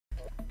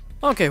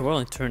Okay, well,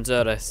 it turns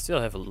out I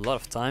still have a lot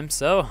of time,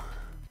 so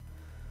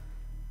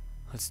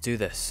let's do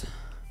this.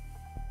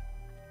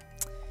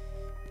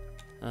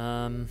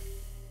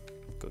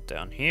 Go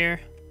down here,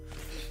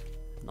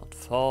 not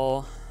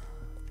fall.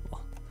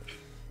 Well,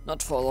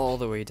 not fall all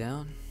the way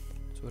down,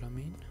 is what I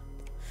mean.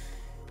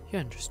 You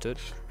understood,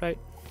 right?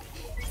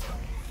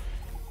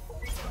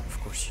 Of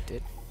course you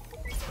did.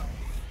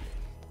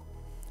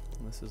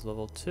 This is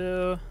level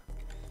 2.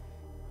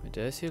 Wait,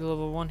 did I see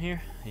level 1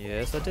 here?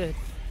 Yes, I did.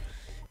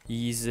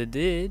 Yes, I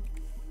did.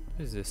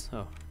 What is this?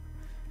 Oh,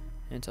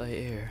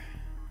 anti-air.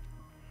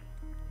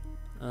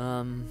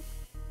 I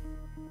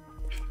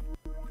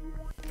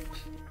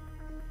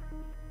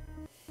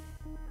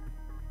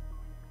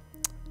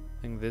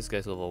think this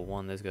guy's level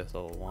 1, this guy's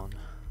level 1.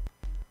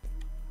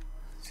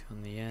 Let's go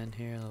in the end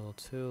here, level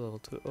 2, level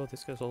 2. Oh,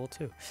 this guy's level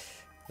 2.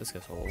 This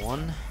guy's level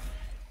 1.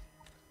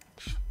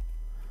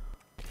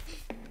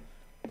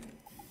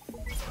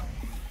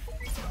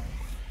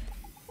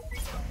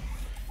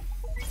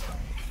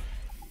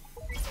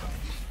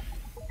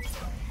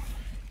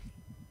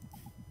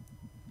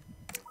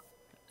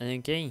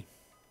 Okay.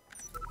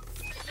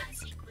 Defense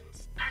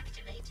sequence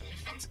activated.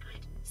 Defense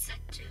grid set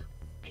to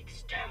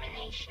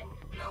extermination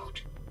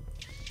mode.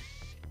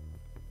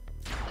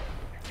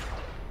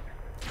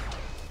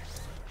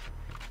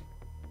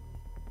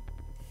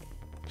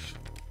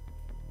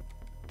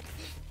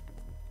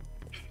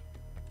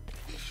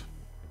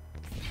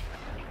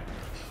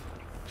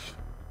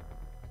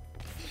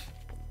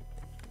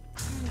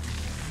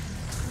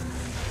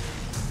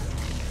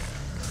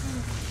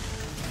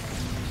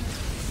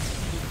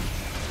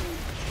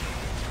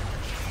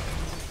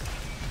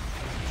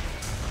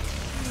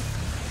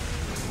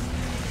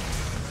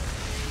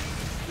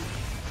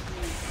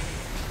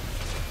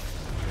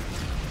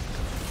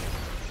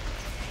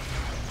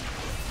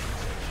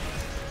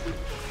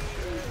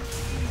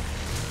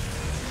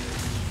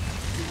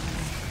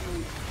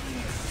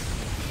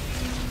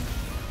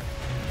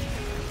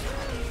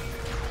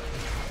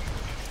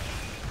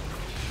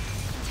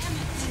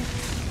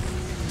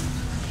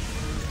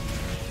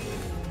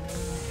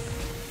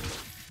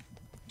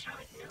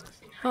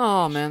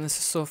 Oh man, this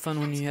is so fun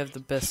when you have the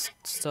best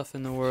stuff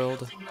in the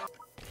world.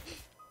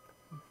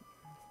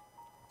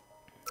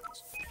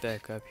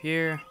 Back up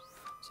here.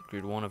 Let's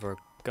upgrade one of our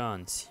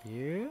guns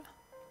here.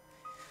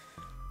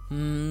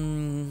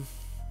 Let's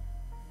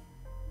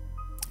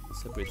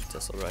upgrade the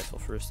Tesla rifle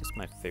first. It's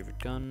my favorite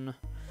gun.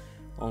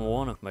 Well,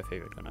 one of my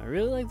favorite gun. I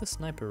really like the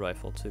sniper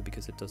rifle too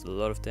because it does a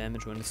lot of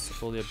damage when it's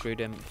fully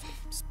upgraded. I'm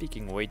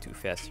speaking way too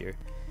fast here.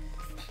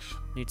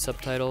 Need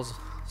subtitles?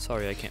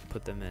 Sorry, I can't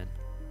put them in.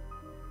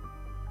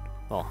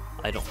 Well,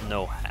 I don't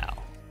know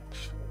how.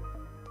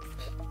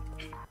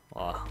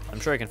 Well, I'm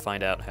sure I can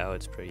find out how.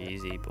 It's pretty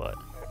easy, but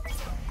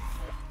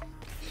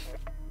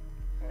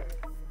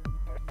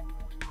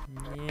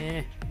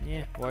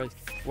yeah.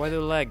 Why the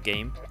lag,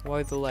 game?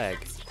 Why the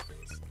lag?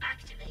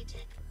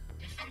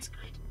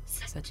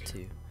 Set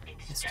to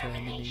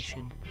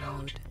extermination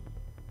mode.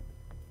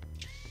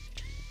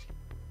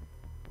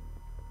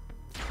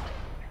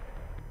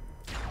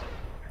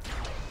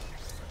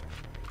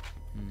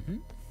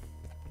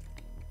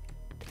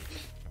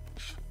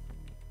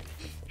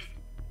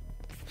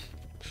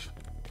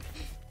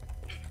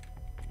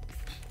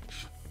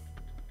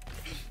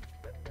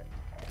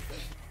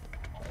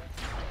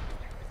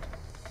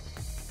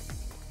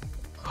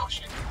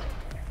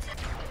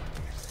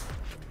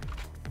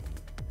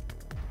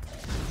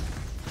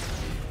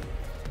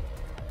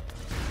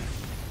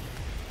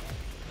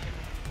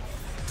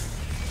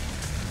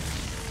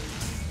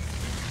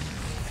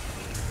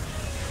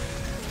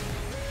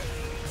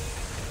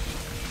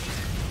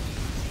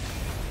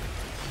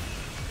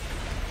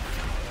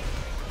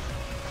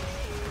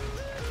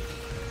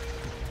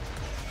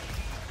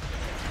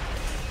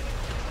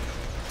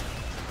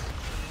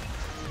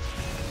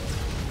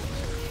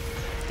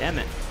 Damn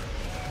it.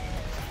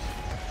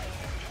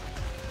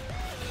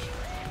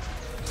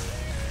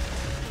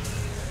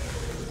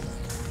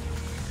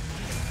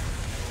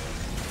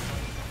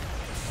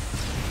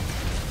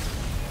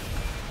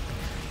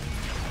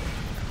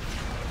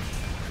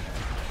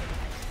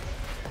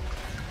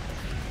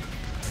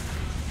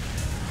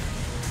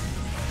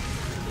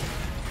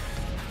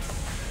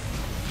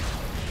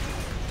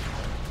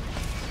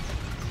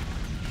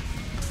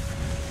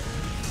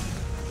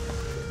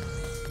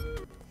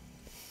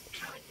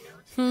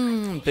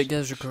 Big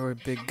guys require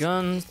big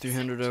guns,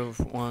 300 of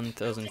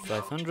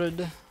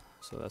 1,500,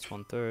 so that's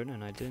 1/3,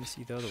 and I didn't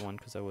see the other one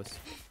because I was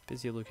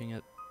busy looking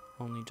at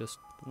only just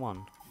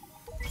one.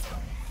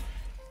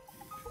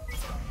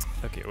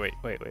 Okay, wait.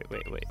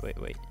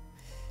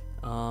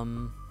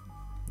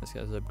 This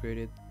guy's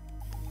upgraded.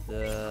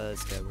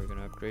 This guy we're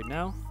gonna upgrade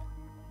now.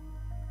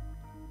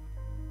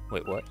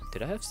 Wait, what?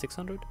 Did I have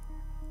 600?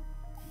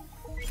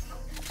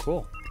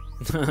 Cool.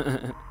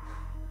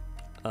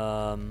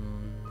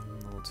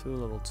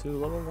 Level 2,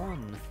 level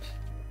 1.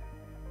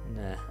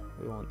 Nah,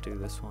 we won't do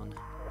this one.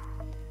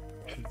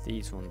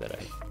 These one that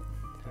I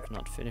have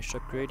not finished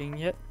upgrading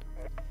yet.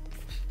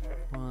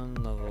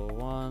 Level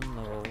 1,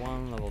 level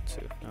 1, level 2.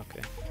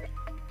 Okay.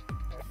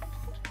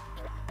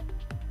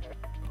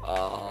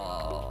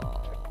 Oh,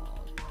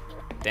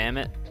 damn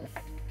it.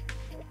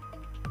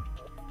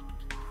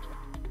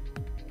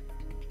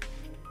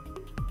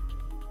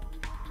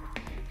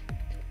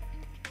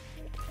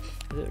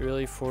 Is it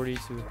really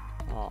 42?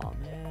 Oh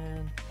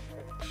man.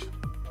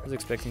 I was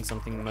expecting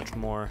something much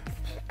more,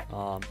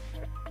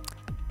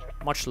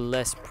 much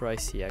less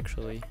pricey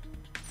actually.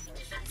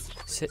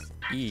 Sit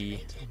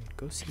E.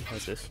 Go see how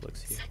this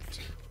looks here.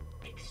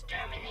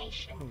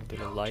 Oh, a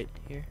little light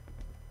here.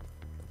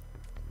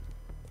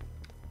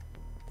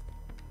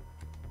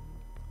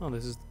 Oh,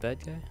 this is the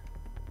bad guy?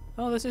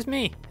 Oh, this is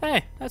me!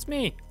 Hey, that's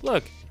me!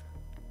 Look!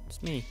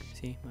 It's me.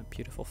 See, my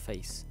beautiful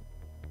face.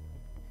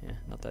 Yeah,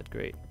 not that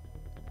great.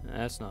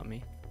 That's not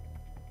me.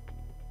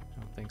 I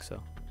don't think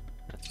so.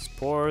 That's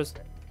spores.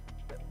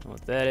 I don't know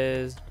what that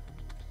is.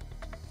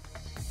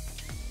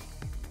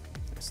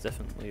 That's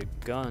definitely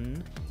a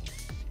gun.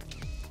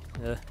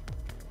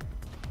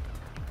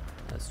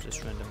 That's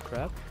just random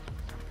crap.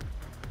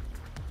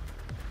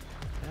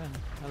 Yeah,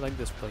 I like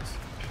this place.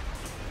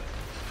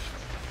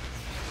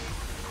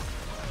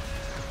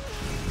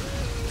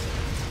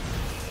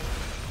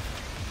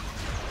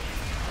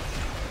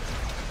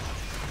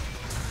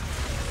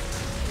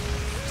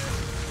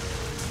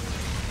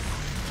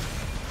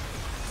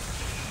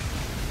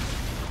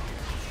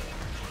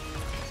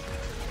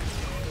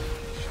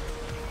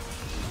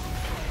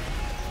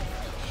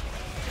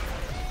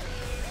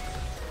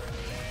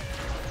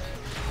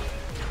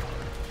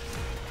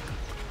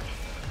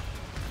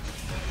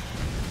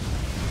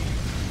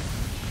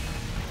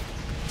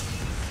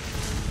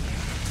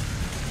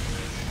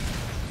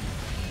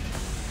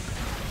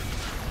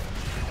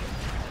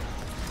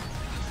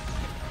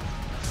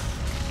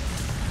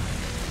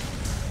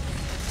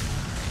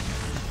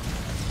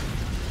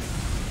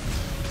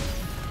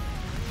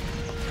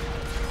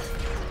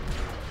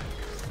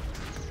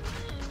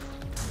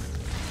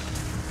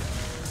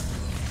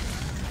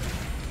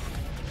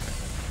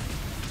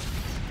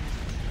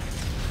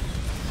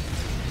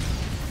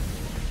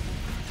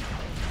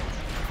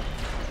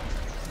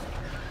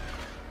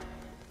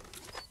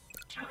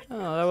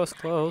 Oh, that was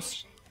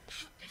close.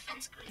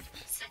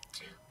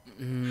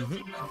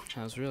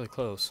 That was really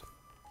close.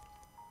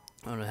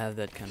 I don't have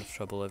that kind of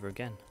trouble ever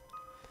again.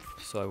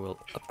 So I will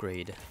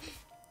upgrade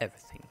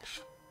everything.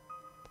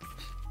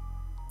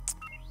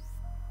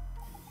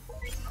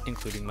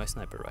 Including my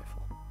sniper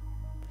rifle.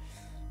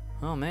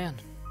 Oh man.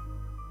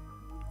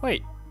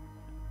 Wait.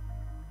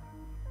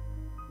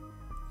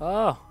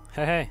 Oh,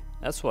 hey,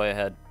 that's why I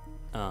had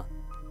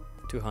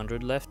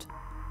 200 left.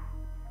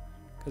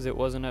 Because it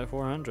wasn't at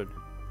 400.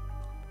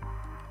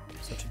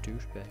 Such a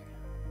douchebag.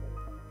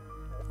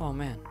 Oh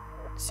man,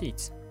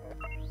 seats.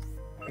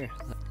 Here,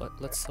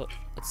 let's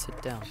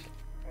sit down.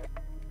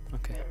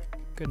 Okay,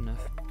 good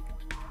enough.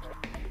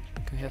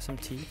 Can we have some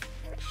tea?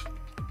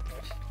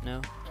 No?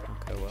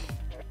 Okay, well.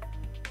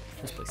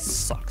 This place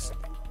sucks.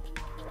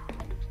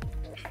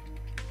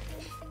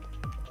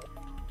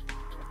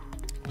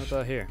 What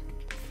about here?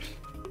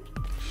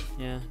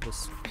 Yeah,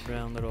 just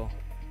round little...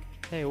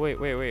 Hey,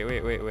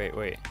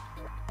 wait.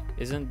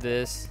 Isn't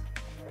this...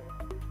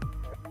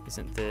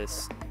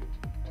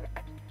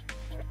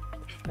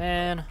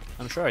 Man,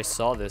 I'm sure I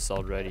saw this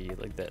already.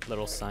 Like that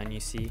little sign you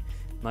see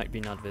might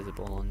be not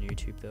visible on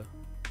YouTube though.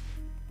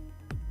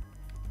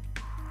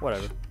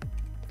 Whatever.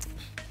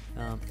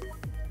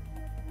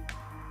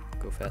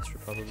 Go faster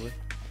probably.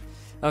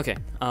 Okay,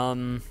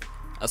 I'll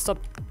stop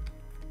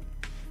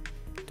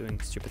doing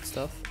stupid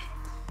stuff.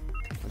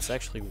 Let's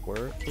actually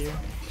work here.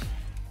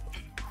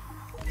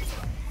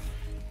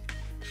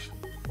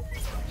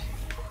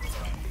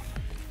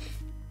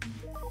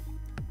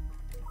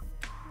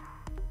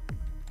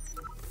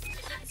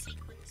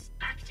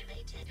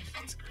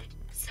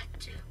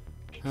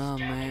 Oh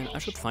man, I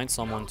should find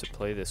someone to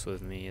play this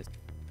with me.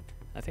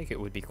 I think it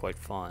would be quite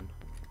fun.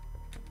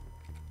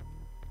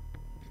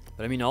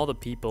 But I mean, all the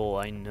people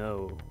I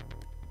know,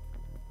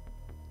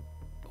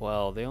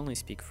 well, they only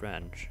speak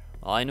French.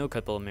 Well, I know a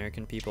couple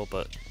American people,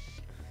 but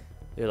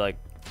they like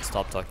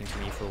stop talking to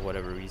me for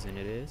whatever reason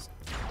it is.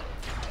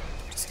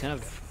 It's kind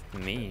of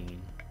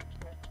mean.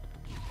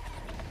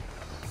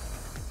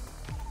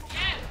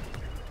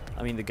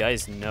 I mean, the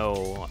guys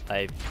know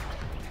I've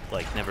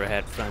like never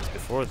had friends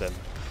before them.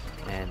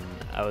 And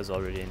I was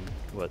already in,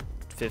 what,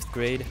 5th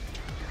grade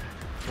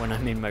when I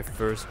made my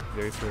very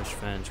first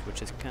friends,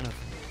 which is kind of,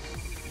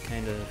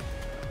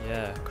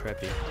 yeah,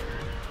 crappy.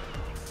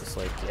 Just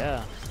like,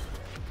 yeah.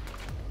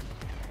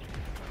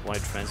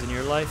 Wanted friends in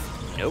your life?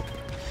 Nope.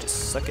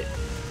 Just suck it.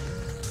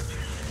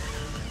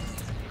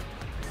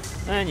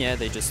 And yeah,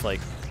 they just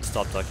like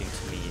stop talking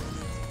to me.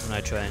 When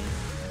I try and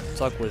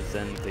talk with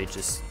them, they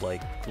just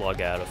like log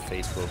out of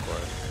Facebook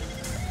or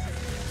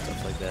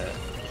stuff like that.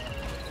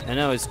 I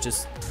know it's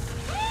just...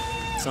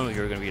 Some of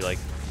you are gonna be like,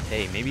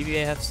 hey, maybe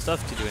they have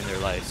stuff to do in their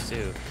lives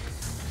too.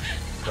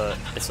 But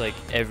it's like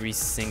every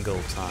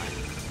single time.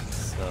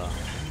 So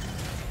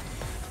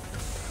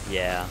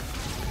yeah,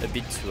 a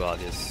bit too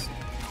obvious.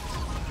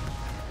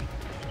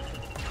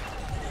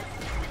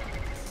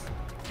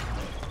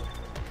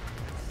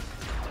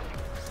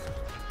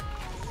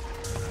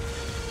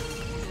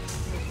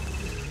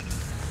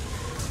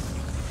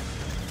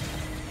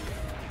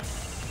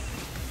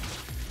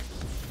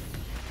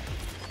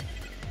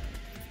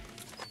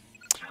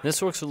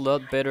 This works a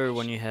lot better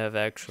when you have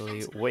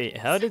actually... Wait,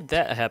 how did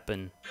that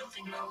happen?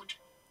 Building mode.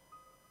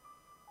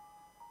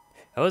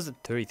 I was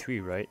at 33,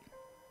 right?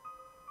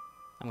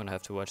 I'm gonna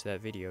have to watch that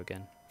video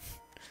again.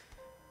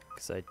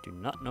 Because I do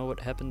not know what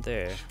happened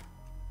there.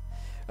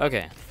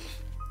 Okay.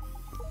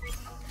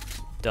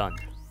 Done.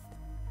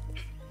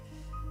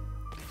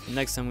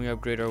 Next time we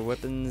upgrade our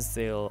weapons,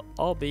 they'll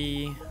all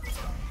be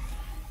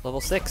level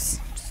 6.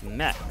 Just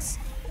max.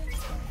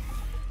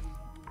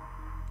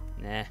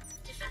 Nah.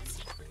 Defense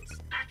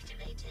sequence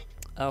activated.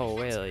 Oh,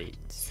 wait.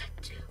 Set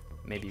to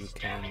Maybe we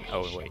can...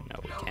 Oh, wait, no,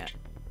 we can't.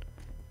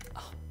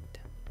 Oh,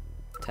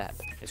 damn. Tab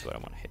is what I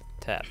want to hit.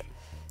 Tab.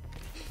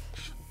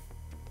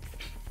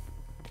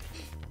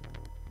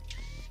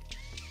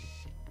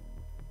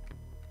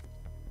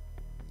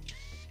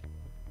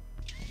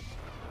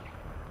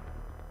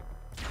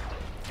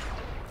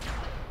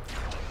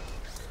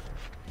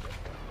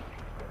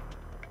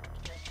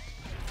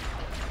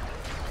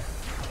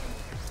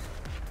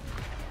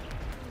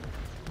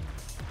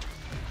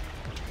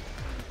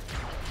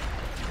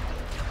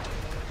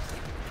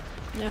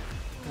 Yeah,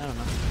 I don't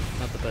know.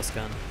 Not the best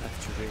gun,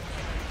 that's true.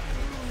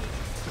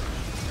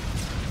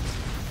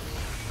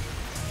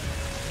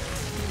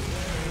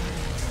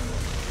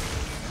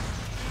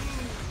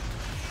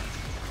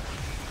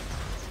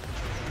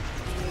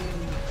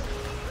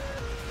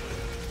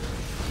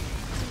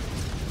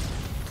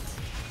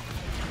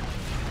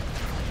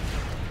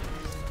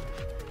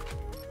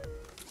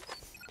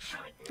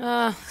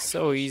 Ah,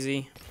 so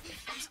easy.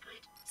 defense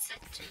grid set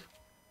to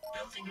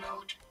building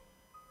mode.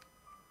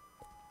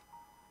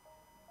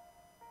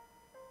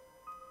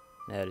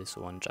 That is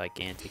one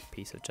gigantic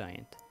piece of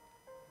giant.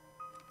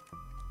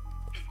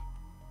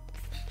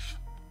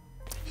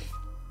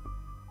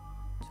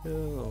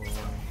 Two.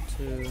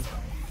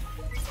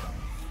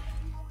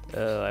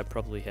 I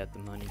probably had the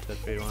money to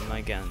upgrade one of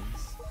my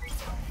guns.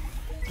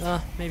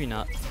 Maybe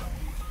not.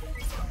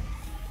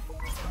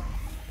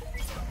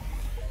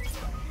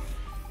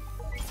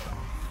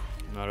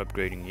 I'm not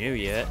upgrading you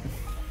yet.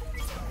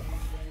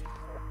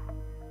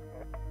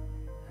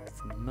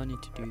 Have the money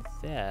to do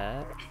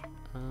that.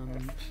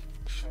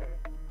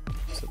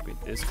 Let's upgrade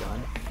this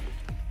gun.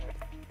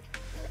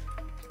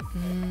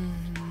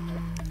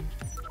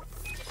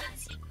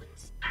 Defense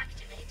sequence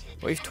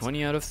activated. Wave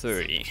 20 out of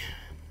 30.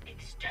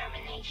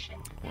 Extermination.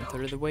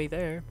 1/3 of the way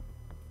there.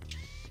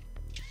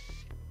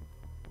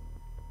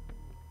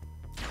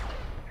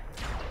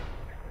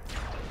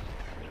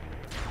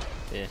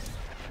 Yeah.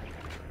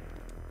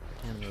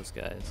 Damn those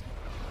guys.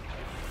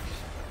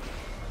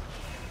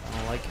 I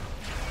don't like it.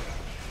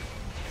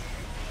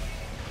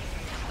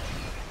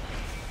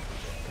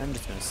 I'm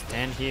just gonna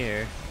stand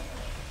here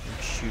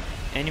and shoot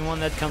anyone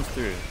that comes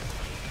through.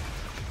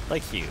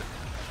 Like you.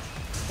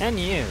 And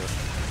you.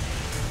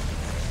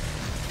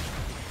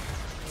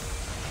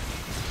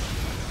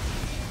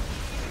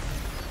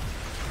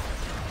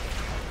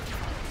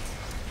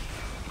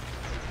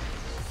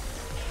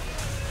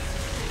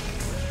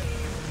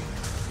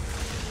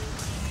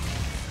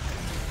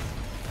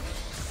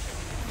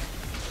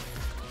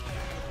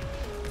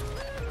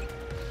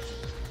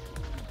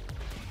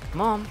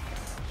 Come on.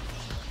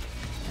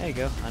 There you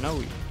go. I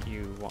know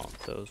you want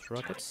those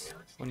rockets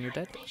when you're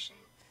dead.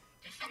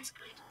 Defense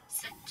grid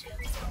set to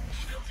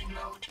building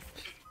mode.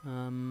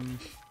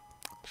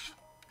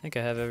 I think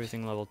I have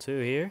everything level 2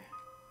 here.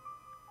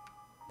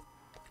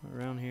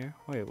 Around here.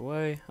 Wait,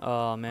 why?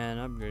 Oh man,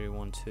 I upgraded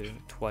 1, 2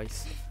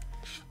 twice.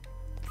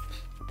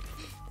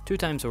 2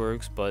 times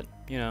works, but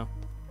you know,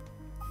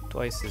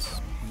 twice is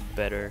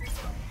better.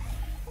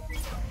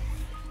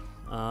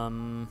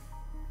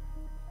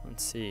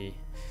 Let's see.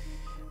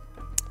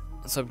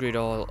 Let's upgrade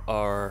all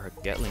our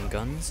Gatling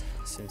guns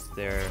since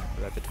they're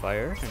rapid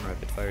fire, and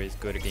rapid fire is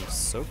good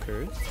against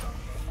soakers.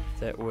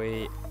 That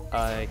way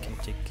I can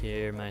take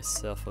care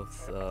myself of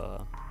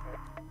the,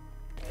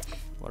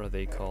 what are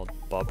they called?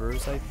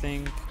 Bobbers, I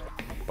think?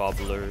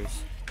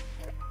 Bobblers.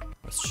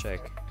 Let's check.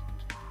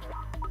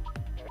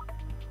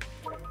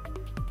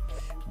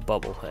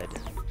 Bubblehead.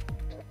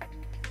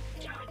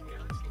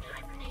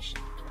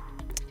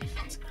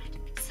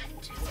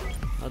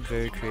 Not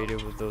very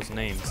creative with those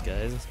names,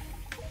 guys.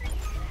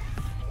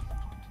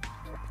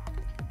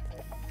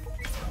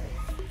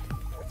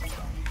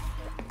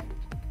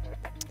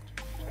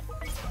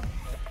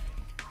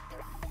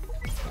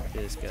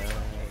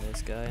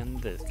 This guy, and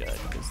this guy,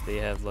 because they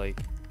have like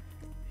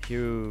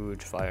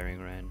huge firing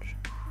range.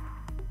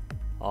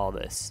 All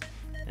this,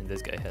 and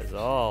this guy has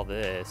all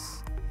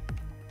this,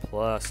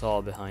 plus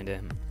all behind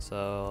him.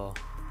 So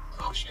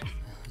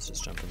let's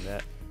just jump in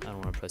that. I don't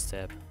want to press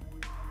tab.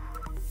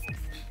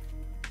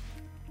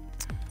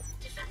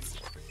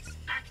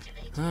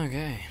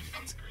 Okay.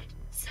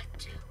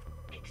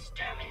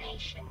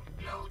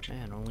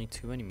 Man, only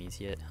 2 enemies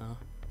yet, huh?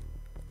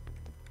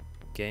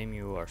 Game,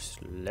 you are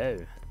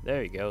slow.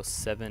 There you go,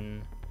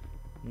 7,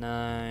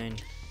 9.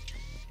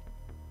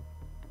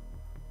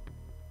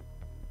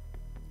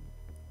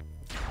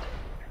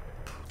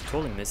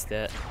 Totally missed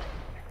that.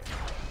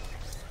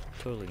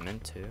 Totally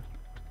meant to.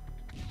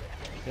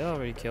 Did I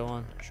already kill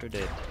one? Sure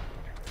did.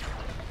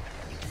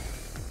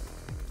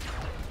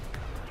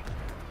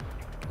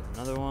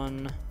 another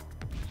one.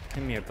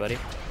 Come here, buddy.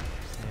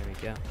 There we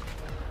go.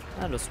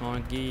 I just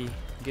want to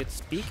get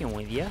speaking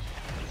with ya.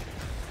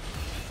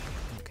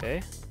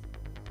 Okay.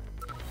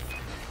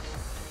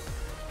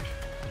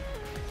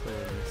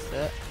 Totally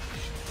set.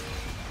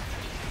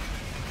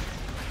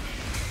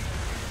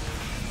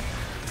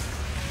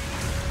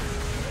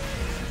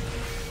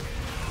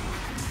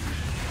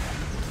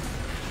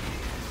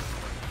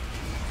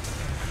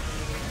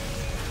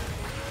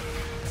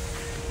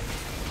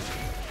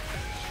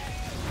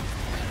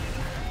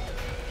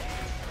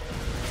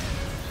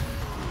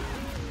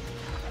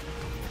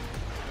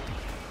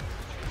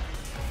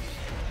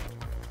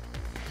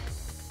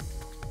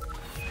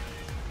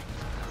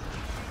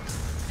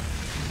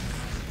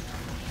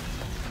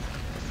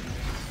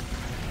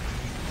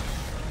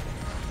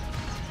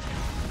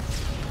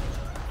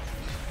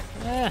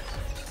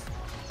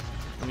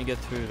 Let me get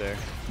through there.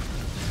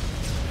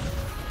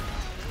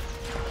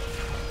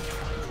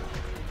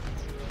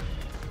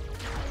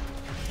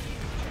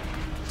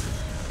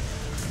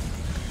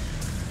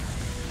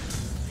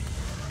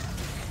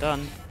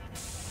 Done. In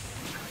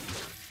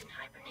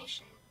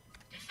hibernation.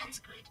 Defense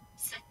grid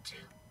set to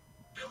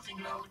building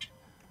mode.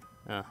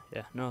 Ah,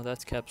 yeah. No,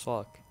 that's caps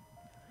lock.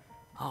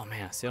 Oh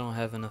man, I still don't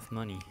have enough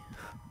money.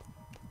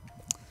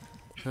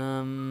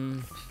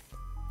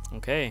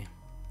 Okay.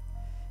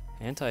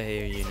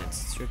 Anti-air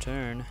units, it's your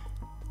turn.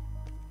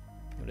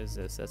 What is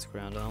this? That's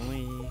ground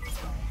only.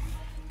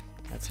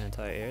 That's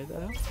anti-air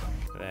though.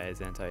 That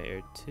is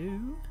anti-air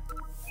too.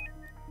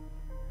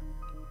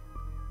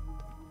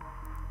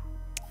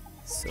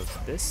 So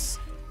this.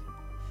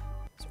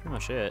 That's pretty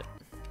much it.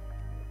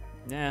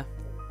 Yeah.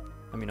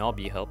 I mean, I'll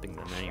be helping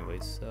them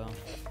anyways, so.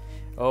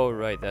 Oh,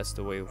 right, that's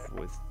the way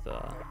with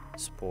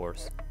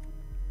spores.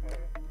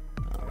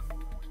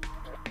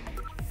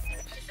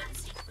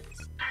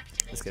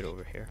 Let's get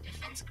over here.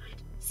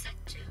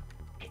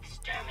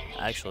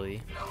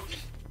 Actually,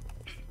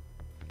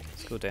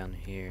 let's go down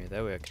here.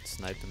 That way I can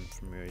snipe them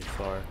from really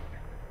far.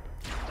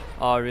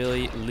 Oh,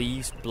 really?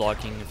 Leaves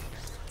blocking a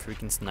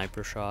freaking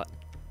sniper shot?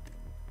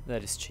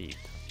 That is cheap.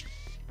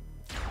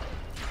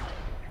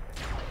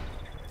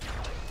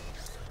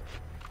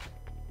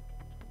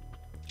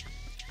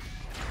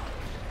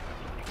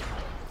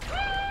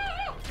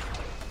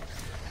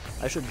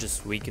 I should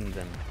just weaken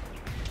them.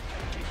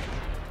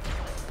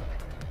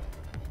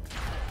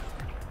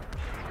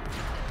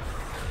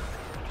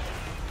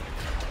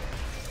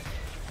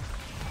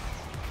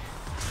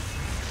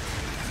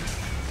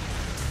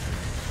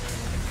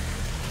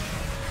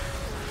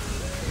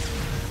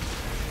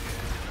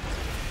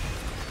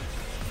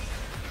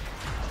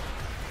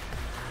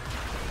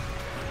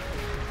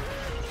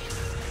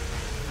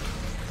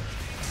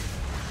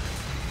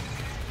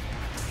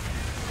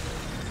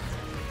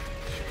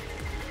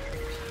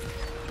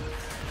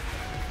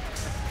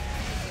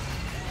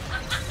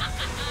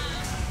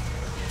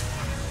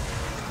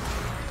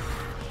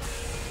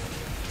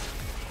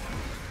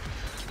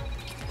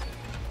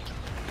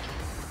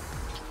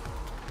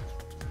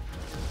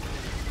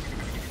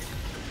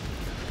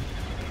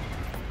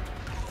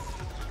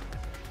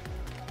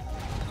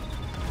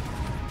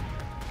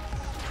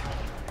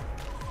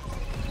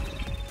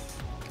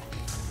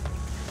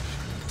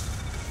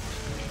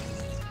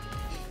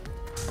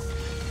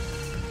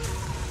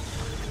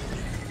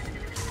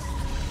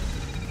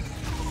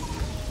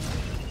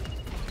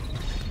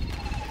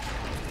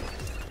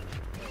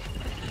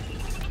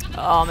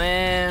 Oh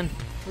man,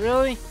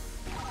 really?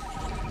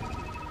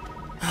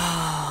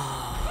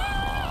 Oh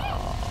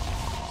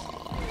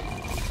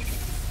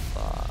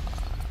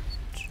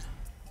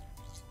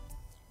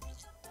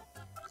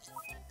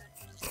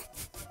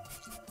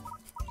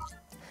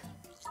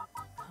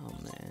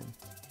man.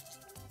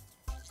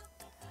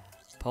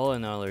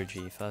 Pollen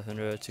allergy,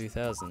 500 out of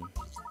 2000.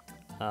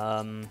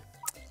 We're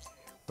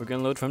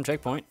gonna load from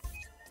checkpoint.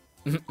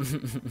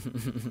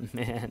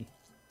 Man.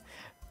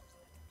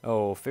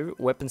 Oh, favorite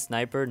weapon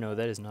sniper? No,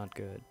 that is not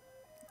good.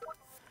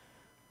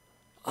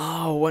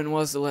 Oh, when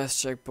was the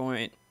last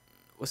checkpoint?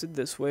 Was it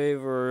this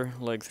wave or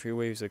like 3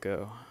 waves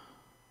ago?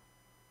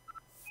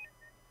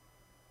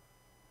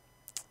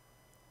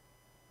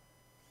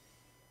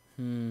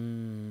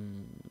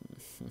 Defense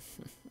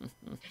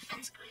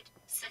grid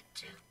set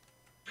to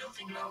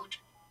building mode.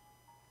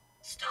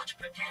 Start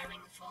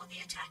preparing for the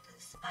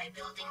attackers by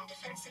building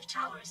defensive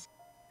towers.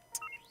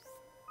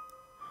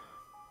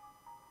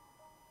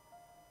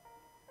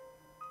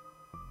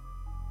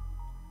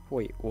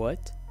 Wait,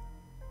 what?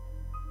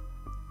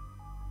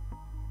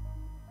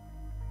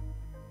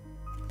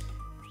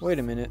 Wait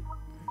a minute.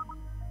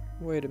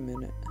 Wait a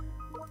minute.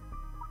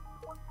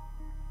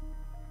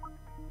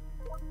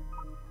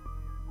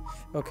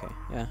 Okay,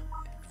 yeah.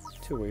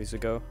 2 waves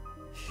ago.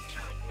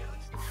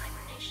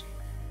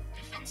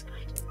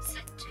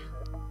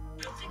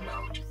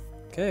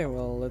 Okay,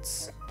 well,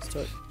 let's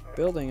start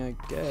building, I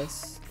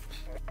guess.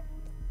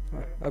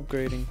 Or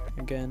upgrading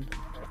again.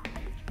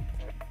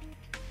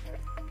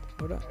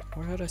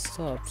 Where had I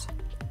stopped?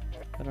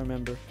 I don't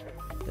remember.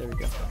 There we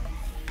go.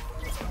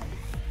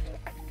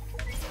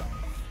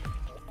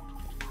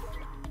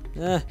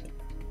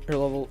 You're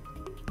level...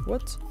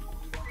 What?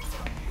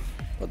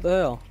 What the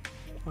hell?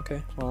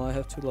 Okay, well I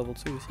have 2 level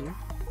 2s here.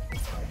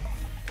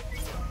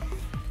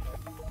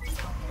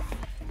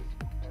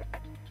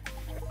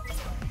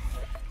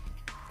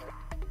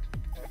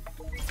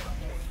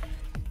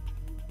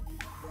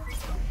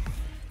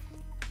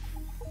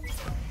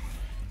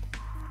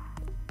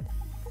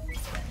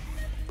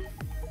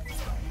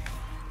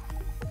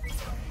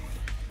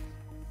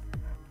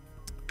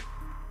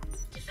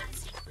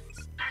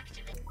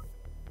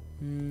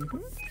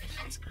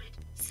 Defense grid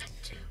set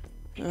to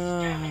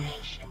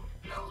extermination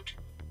mode.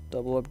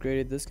 Double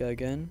upgraded this guy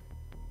again.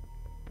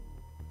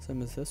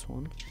 Same as this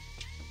one.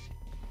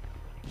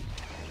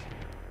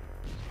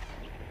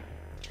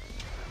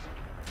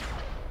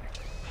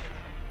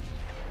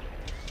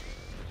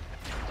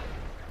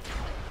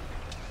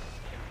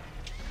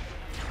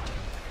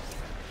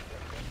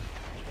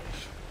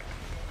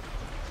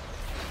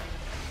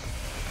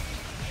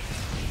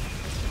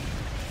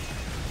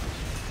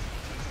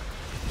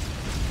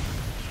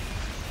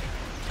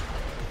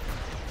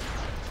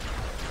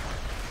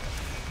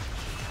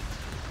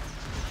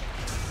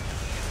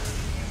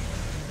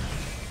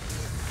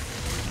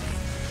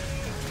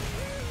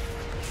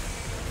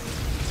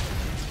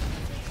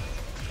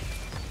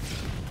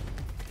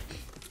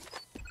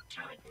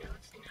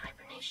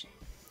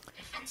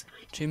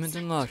 Achievement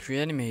unlocked,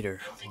 Reanimator.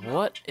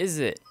 What is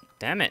it?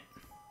 Damn it.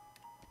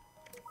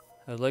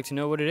 I'd like to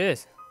know what it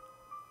is.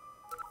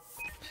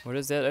 What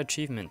is that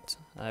achievement?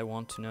 I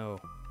want to know.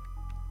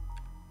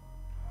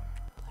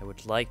 I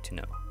would like to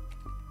know.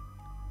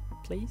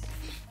 Please?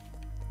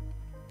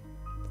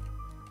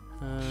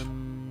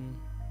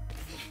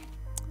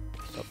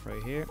 Stop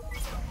right here.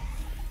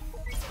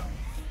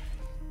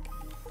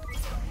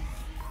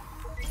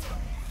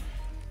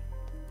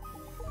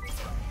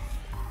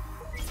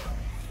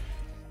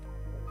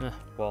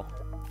 Well.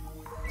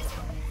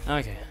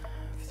 Okay,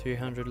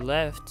 300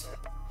 left.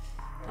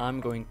 I'm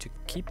going to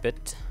keep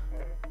it.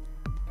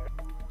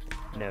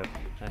 No,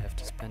 I have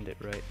to spend it,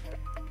 right?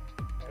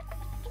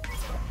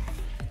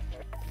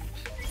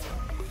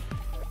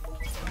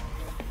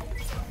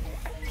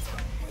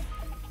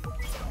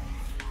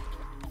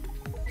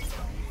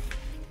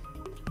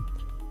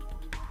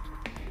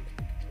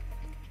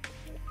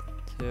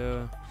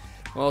 So,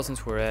 well,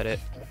 since we're at it.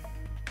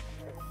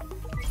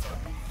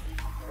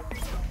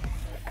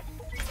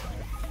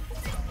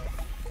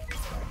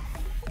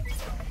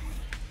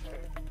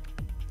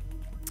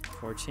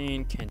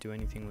 Can't do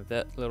anything with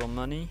that little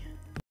money.